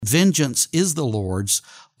Vengeance is the Lord's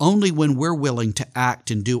only when we're willing to act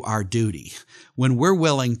and do our duty, when we're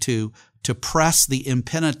willing to press the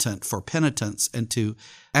impenitent for penitence and to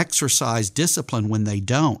exercise discipline when they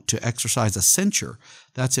don't, to exercise a censure.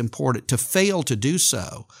 That's important. To fail to do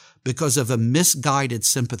so because of a misguided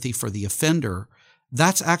sympathy for the offender,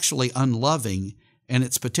 that's actually unloving, and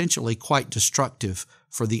it's potentially quite destructive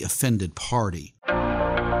for the offended party.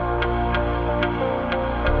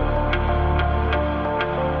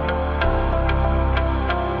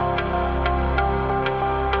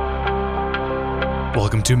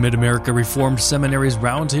 Welcome to Mid-America Reformed Seminary's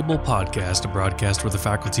Roundtable Podcast, a broadcast where the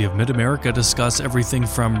faculty of Mid-America discuss everything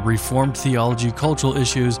from Reformed theology, cultural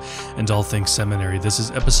issues, and all things seminary. This is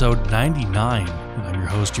episode 99, and I'm your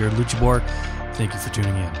host, Jared Luchabor. Thank you for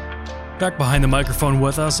tuning in. Back behind the microphone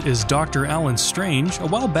with us is Dr. Alan Strange. A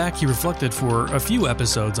while back, he reflected for a few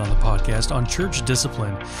episodes on the podcast on church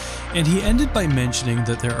discipline, and he ended by mentioning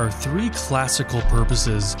that there are three classical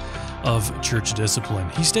purposes of church discipline.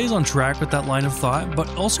 He stays on track with that line of thought, but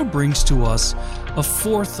also brings to us a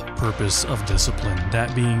fourth purpose of discipline,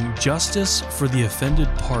 that being justice for the offended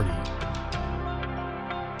party.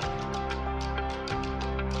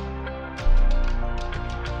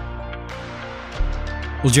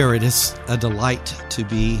 Well, Jared, it's a delight to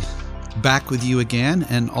be back with you again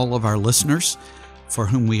and all of our listeners for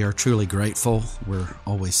whom we are truly grateful. We're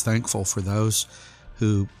always thankful for those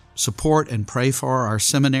who support and pray for our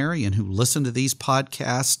seminary and who listen to these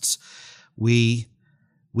podcasts. We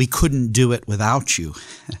couldn't do it without you.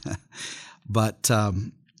 But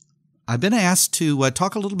I've been asked to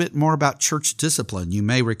talk a little bit more about church discipline. You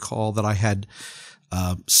may recall that I had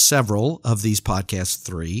several of these podcasts,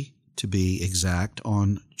 3 to be exact,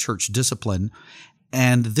 on church discipline.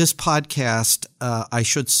 And this podcast, I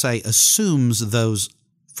should say, assumes those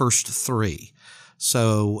first 3.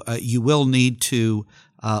 So you will need to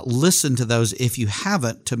listen to those if you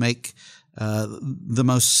haven't to make the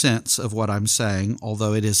most sense of what I'm saying,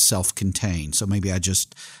 although it is self-contained. So maybe I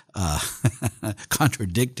just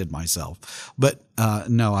contradicted myself. But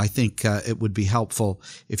no, I think it would be helpful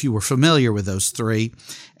if you were familiar with those 3.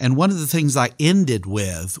 And one of the things I ended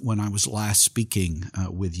with when I was last speaking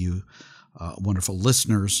with you, wonderful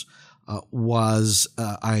listeners, was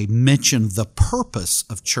I mentioned the purpose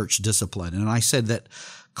of church discipline. And I said that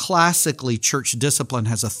classically, church discipline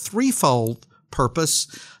has a threefold purpose,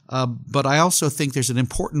 but I also think there's an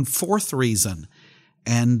important fourth reason.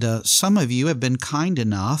 And some of you have been kind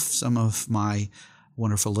enough, some of my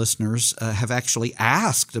wonderful listeners have actually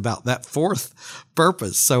asked about that fourth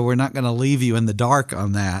purpose, so we're not going to leave you in the dark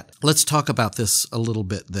on that. Let's talk about this a little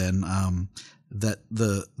bit then, that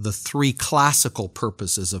the 3 classical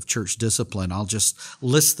purposes of church discipline. I'll just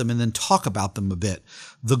list them and then talk about them a bit.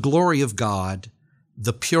 The glory of God,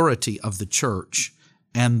 the purity of the church,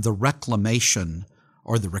 and the reclamation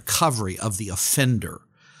or the recovery of the offender.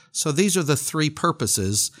 So these are the 3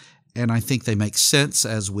 purposes, and I think they make sense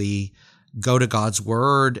as we go to God's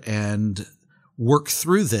Word and work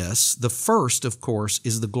through this. The first, of course,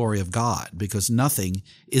 is the glory of God, because nothing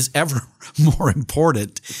is ever more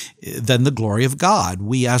important than the glory of God.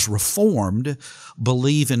 We as Reformed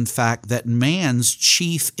believe, in fact, that man's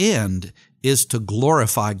chief end is to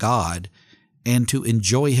glorify God and to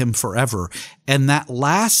enjoy Him forever. And that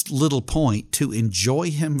last little point, to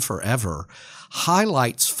enjoy Him forever,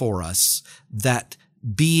 highlights for us that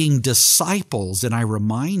being disciples, and I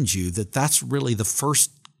remind you that that's really the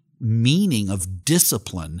first meaning of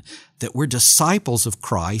discipline, that we're disciples of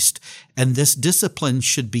Christ, and this discipline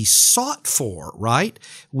should be sought for, right?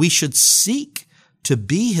 We should seek to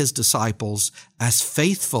be His disciples as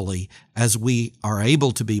faithfully as we are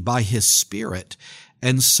able to be by His Spirit.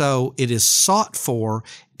 And so it is sought for,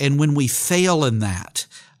 and when we fail in that,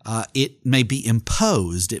 it may be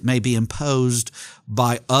imposed. It may be imposed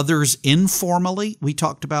by others informally. We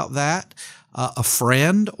talked about that. A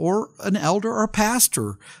friend or an elder or a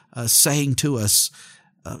pastor saying to us,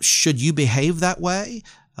 should you behave that way?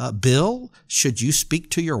 Bill, should you speak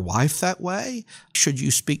to your wife that way? Should you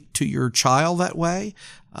speak to your child that way?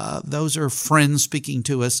 Those are friends speaking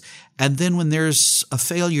to us. And then when there's a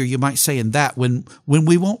failure, you might say in that, when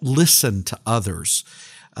we won't listen to others,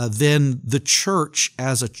 then the church,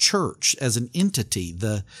 as an entity,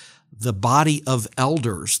 the body of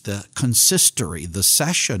elders, the consistory, the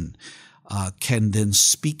session, can then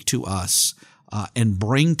speak to us and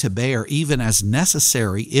bring to bear, even as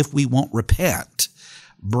necessary, if we won't repent,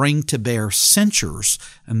 bring to bear censures.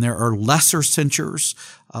 And there are lesser censures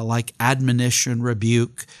like admonition,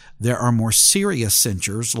 rebuke. There are more serious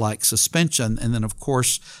censures like suspension. And then, of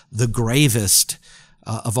course, the gravest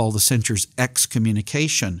of all the censures,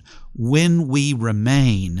 excommunication, when we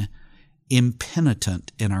remain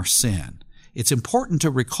impenitent in our sin. It's important to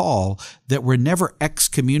recall that we're never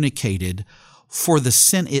excommunicated for the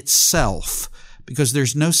sin itself, because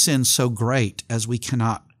there's no sin so great as we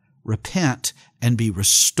cannot repent and be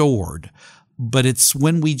restored. But it's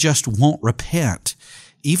when we just won't repent,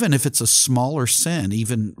 even if it's a smaller sin,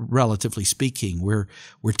 even relatively speaking, we're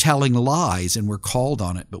telling lies and we're called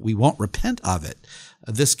on it, but we won't repent of it.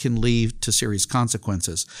 This can lead to serious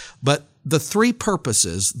consequences. But the three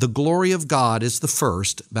purposes, the glory of God is the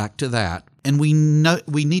first, back to that. And we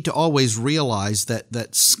need to always realize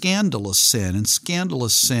that scandalous sin, and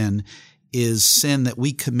scandalous sin is sin that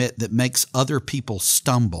we commit that makes other people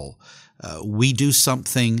stumble. We do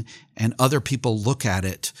something and other people look at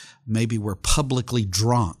it. Maybe we're publicly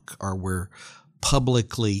drunk, or we're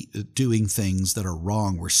publicly doing things that are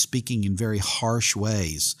wrong. We're speaking in very harsh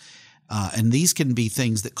ways. And these can be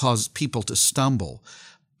things that cause people to stumble.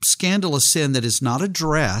 Scandalous sin that is not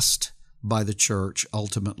addressed by the church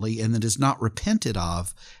ultimately and that is not repented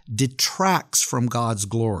of detracts from God's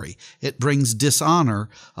glory. It brings dishonor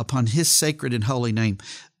upon His sacred and holy name.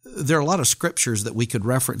 There are a lot of scriptures that we could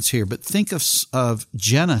reference here, but think of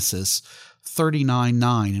Genesis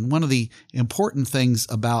 39:9. And one of the important things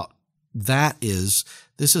about that is,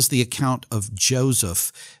 this is the account of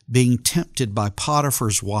Joseph being tempted by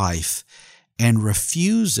Potiphar's wife and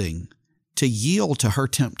refusing to yield to her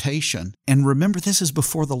temptation. And remember, this is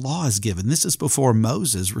before the law is given. This is before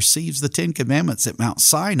Moses receives the 10 Commandments at Mount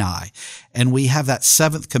Sinai. And we have that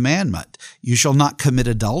 7th commandment, you shall not commit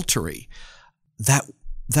adultery.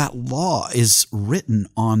 That law is written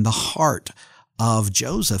on the heart of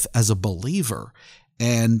Joseph as a believer,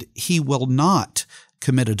 and he will not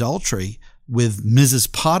commit adultery with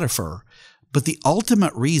Mrs. Potiphar. But the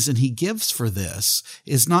ultimate reason he gives for this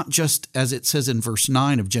is not just, as it says in verse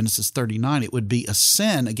 9 of Genesis 39, it would be a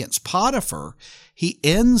sin against Potiphar. He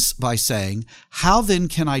ends by saying, how then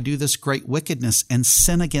can I do this great wickedness and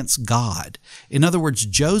sin against God? In other words,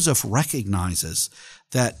 Joseph recognizes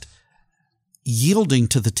that yielding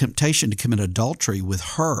to the temptation to commit adultery with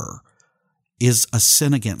her is a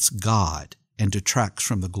sin against God and detracts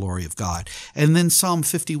from the glory of God. And then Psalm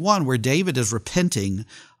 51, where David is repenting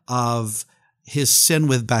of his sin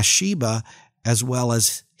with Bathsheba, as well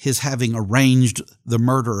as his having arranged the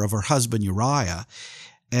murder of her husband Uriah.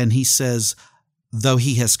 And he says, though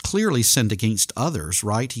he has clearly sinned against others,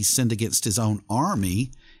 right? He sinned against his own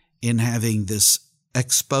army in having this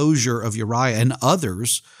exposure of Uriah and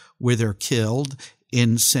others where they're killed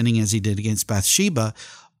in sinning as he did against Bathsheba.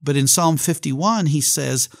 But in Psalm 51, he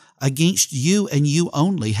says, against you and you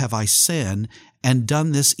only have I sinned and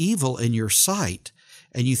done this evil in your sight.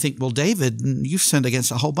 And you think, well, David, you've sinned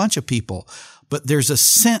against a whole bunch of people. But there's a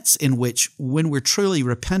sense in which when we're truly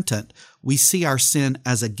repentant, we see our sin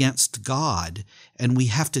as against God, and we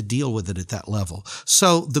have to deal with it at that level.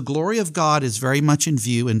 So the glory of God is very much in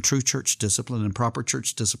view in true church discipline and proper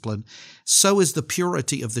church discipline. So is the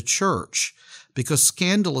purity of the church, because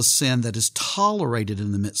scandalous sin that is tolerated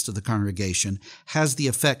in the midst of the congregation has the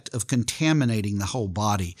effect of contaminating the whole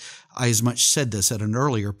body. I as much said this at an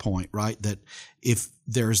earlier point, right? That if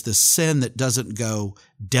there's this sin that doesn't go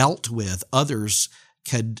dealt with, others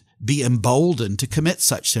could be emboldened to commit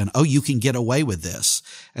such sin. Oh, you can get away with this.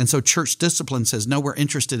 And so church discipline says, no, we're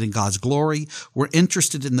interested in God's glory. We're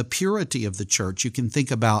interested in the purity of the church. You can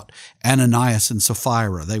think about Ananias and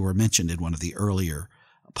Sapphira. They were mentioned in one of the earlier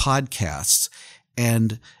podcasts.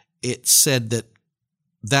 And it said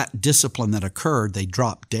that discipline that occurred, they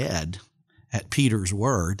dropped dead at Peter's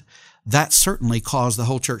word. That certainly caused the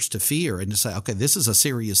whole church to fear and to say, okay, this is a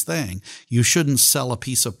serious thing. You shouldn't sell a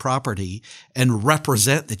piece of property and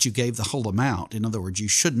represent that you gave the whole amount. In other words, you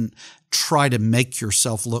shouldn't try to make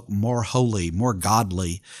yourself look more holy, more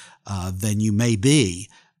godly than you may be,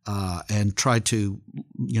 and try to,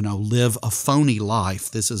 live a phony life.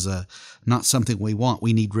 This is not something we want.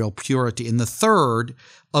 We need real purity. And the third,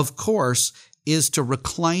 of course, is to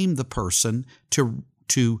reclaim the person,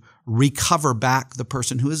 to recover back the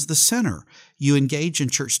person who is the sinner. You engage in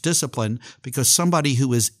church discipline because somebody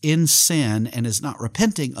who is in sin and is not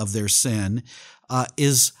repenting of their sin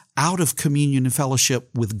is out of communion and fellowship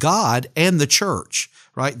with God and the church,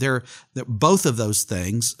 right? Both of those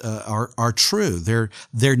things are true.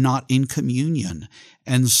 They're not in communion.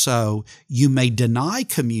 And so you may deny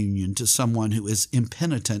communion to someone who is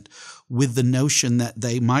impenitent with the notion that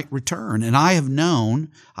they might return. And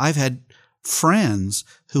I've had friends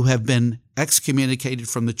who have been excommunicated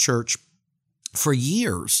from the church for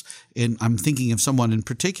years. And I'm thinking of someone in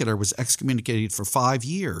particular was excommunicated for 5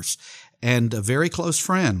 years, and a very close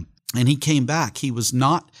friend. And he came back. He was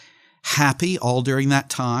not happy all during that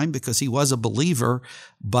time because he was a believer,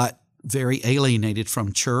 but very alienated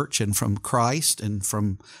from church and from Christ and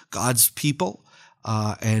from God's people.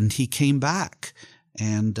 And he came back.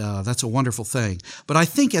 And that's a wonderful thing. But I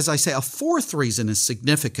think, as I say, a fourth reason is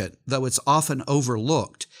significant, though it's often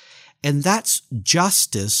overlooked, and that's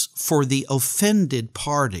justice for the offended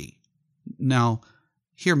party. Now,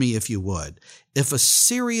 hear me if you would. If a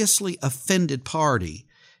seriously offended party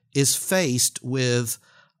is faced with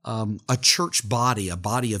a church body, a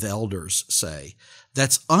body of elders, say,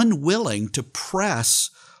 that's unwilling to press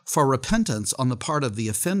for repentance on the part of the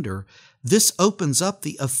offender, this opens up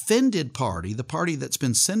the offended party, the party that's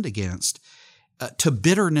been sinned against, to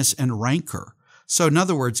bitterness and rancor. So in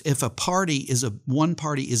other words, if one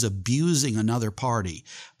party is abusing another party,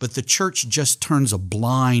 but the church just turns a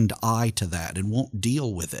blind eye to that and won't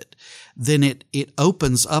deal with it, then it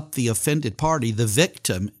opens up the offended party, the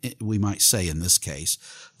victim, we might say in this case,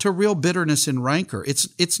 to real bitterness and rancor.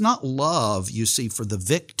 It's not love, you see, for the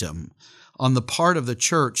victim on the part of the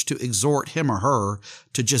church to exhort him or her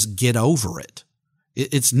to just get over it.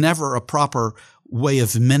 It's never a proper way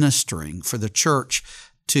of ministering for the church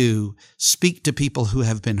to speak to people who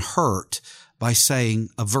have been hurt by saying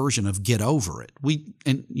a version of get over it.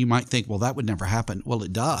 And you might think, well, that would never happen. Well,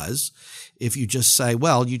 it does. If you just say,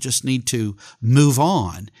 well, you just need to move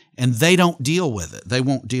on, and they don't deal with it. They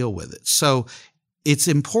won't deal with it. So it's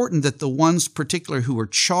important that the ones particular who are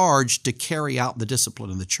charged to carry out the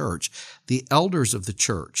discipline of the church, the elders of the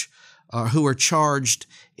church, who are charged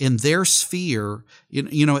in their sphere,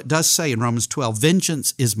 it does say in Romans 12,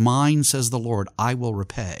 vengeance is mine, says the Lord, I will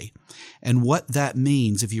repay. And what that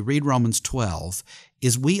means, if you read Romans 12,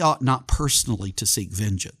 is we ought not personally to seek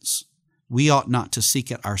vengeance. We ought not to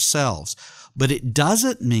seek it ourselves. But it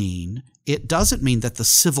doesn't mean that the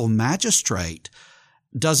civil magistrate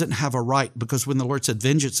doesn't have a right, because when the Lord said,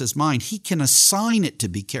 vengeance is mine, he can assign it to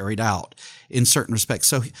be carried out in certain respects.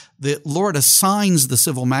 So the Lord assigns the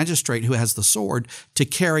civil magistrate who has the sword to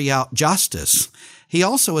carry out justice. He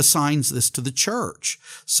also assigns this to the church.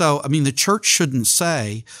 So, the church shouldn't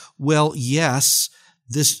say, well, yes,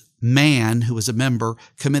 this man who was a member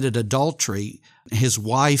committed adultery. His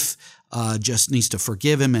wife just needs to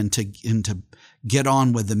forgive him and to get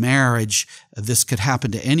on with the marriage. This could happen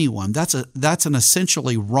to anyone. That's an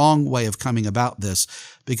essentially wrong way of coming about this,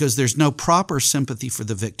 because there's no proper sympathy for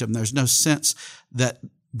the victim. There's no sense that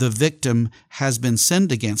the victim has been sinned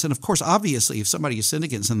against. And of course, obviously, if somebody is sinned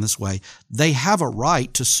against in this way, they have a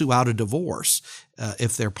right to sue out a divorce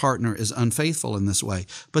if their partner is unfaithful in this way.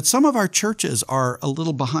 But some of our churches are a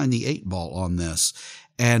little behind the eight ball on this,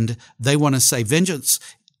 and they want to say vengeance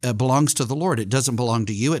belongs to the Lord. It doesn't belong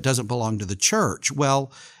to you. It doesn't belong to the church.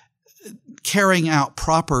 Well, carrying out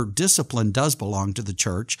proper discipline does belong to the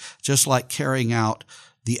church, just like carrying out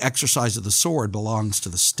the exercise of the sword belongs to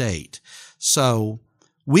the state. So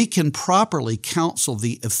we can properly counsel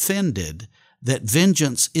the offended that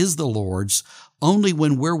vengeance is the Lord's only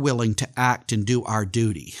when we're willing to act and do our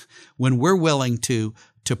duty, when we're willing to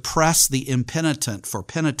press the impenitent for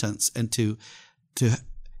penitence and to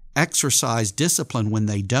exercise discipline when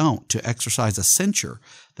they don't, to exercise a censure.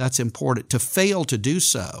 That's important. To fail to do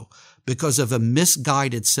so because of a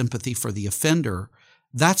misguided sympathy for the offender,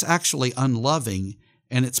 that's actually unloving,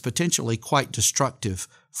 and it's potentially quite destructive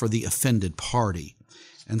for the offended party.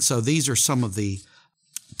 And so these are some of the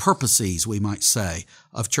purposes, we might say,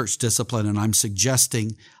 of church discipline, and I'm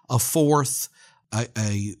suggesting a fourth,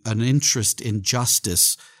 an interest in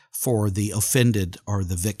justice for the offended or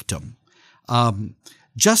the victim.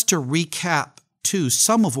 Just to recap, too,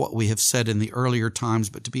 some of what we have said in the earlier times,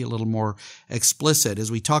 but to be a little more explicit,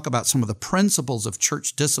 as we talk about some of the principles of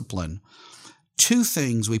church discipline, two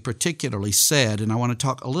things we particularly said, and I want to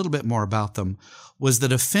talk a little bit more about them, was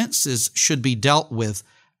that offenses should be dealt with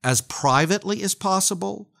as privately as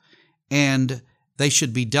possible, and they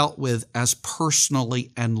should be dealt with as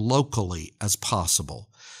personally and locally as possible.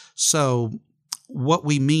 So what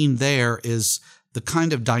we mean there is the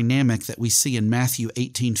kind of dynamic that we see in Matthew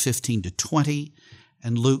 18:15-20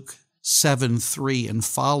 and Luke 7:3 and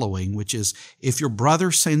following, which is, if your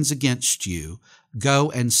brother sins against you,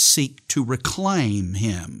 go and seek to reclaim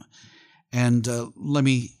him. And let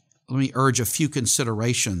me urge a few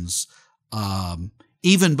considerations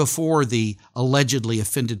even before the allegedly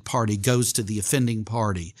offended party goes to the offending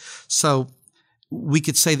party. So we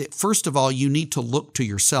could say that, first of all, you need to look to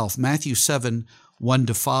yourself. Matthew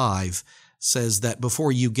 7:1-5 says that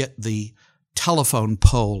before you get the telephone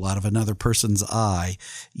pole out of another person's eye,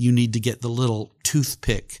 you need to get the little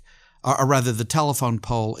toothpick or rather the telephone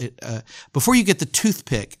pole. Before you get the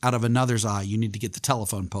toothpick out of another's eye, you need to get the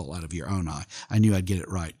telephone pole out of your own eye. I knew I'd get it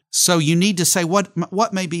right. So you need to say,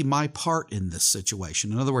 what may be my part in this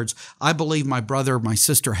situation? In other words, I believe my brother or my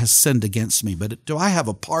sister has sinned against me, but do I have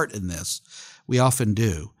a part in this? We often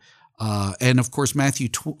do. And of course, Matthew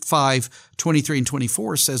 5:23 and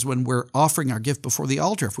 24 says when we're offering our gift before the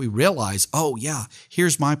altar, if we realize, oh yeah,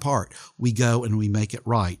 here's my part, we go and we make it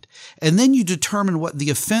right. And then you determine what the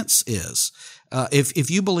offense is. If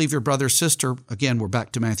you believe your brother or sister, again, we're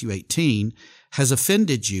back to Matthew 18, has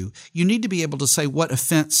offended you, you need to be able to say what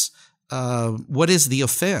offense, what is the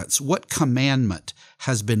offense? What commandment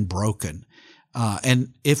has been broken?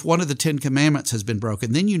 And if one of the 10 commandments has been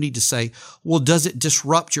broken, then you need to say, well, does it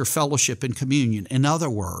disrupt your fellowship and communion? In other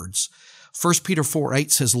words, 1 Peter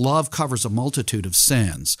 4:8 says, love covers a multitude of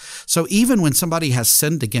sins. So even when somebody has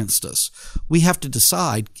sinned against us, we have to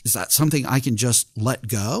decide, is that something I can just let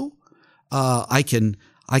go? I can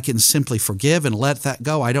simply forgive and let that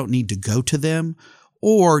go. I don't need to go to them.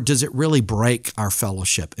 Or does it really break our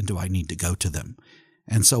fellowship, and do I need to go to them?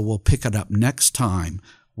 And so we'll pick it up next time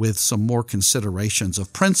with some more considerations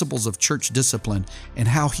of principles of church discipline and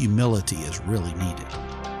how humility is really needed.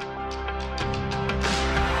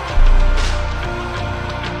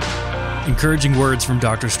 Encouraging words from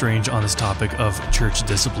Dr. Strange on this topic of church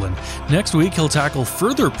discipline. Next week, he'll tackle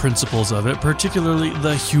further principles of it, particularly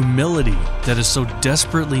the humility that is so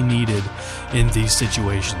desperately needed in these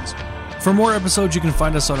situations. For more episodes, you can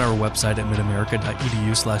find us on our website at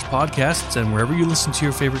midamerica.edu/podcasts and wherever you listen to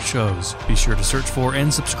your favorite shows. Be sure to search for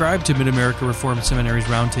and subscribe to Mid-America Reformed Seminary's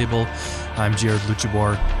Roundtable. I'm Jared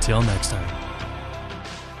Luchabor. Till next time.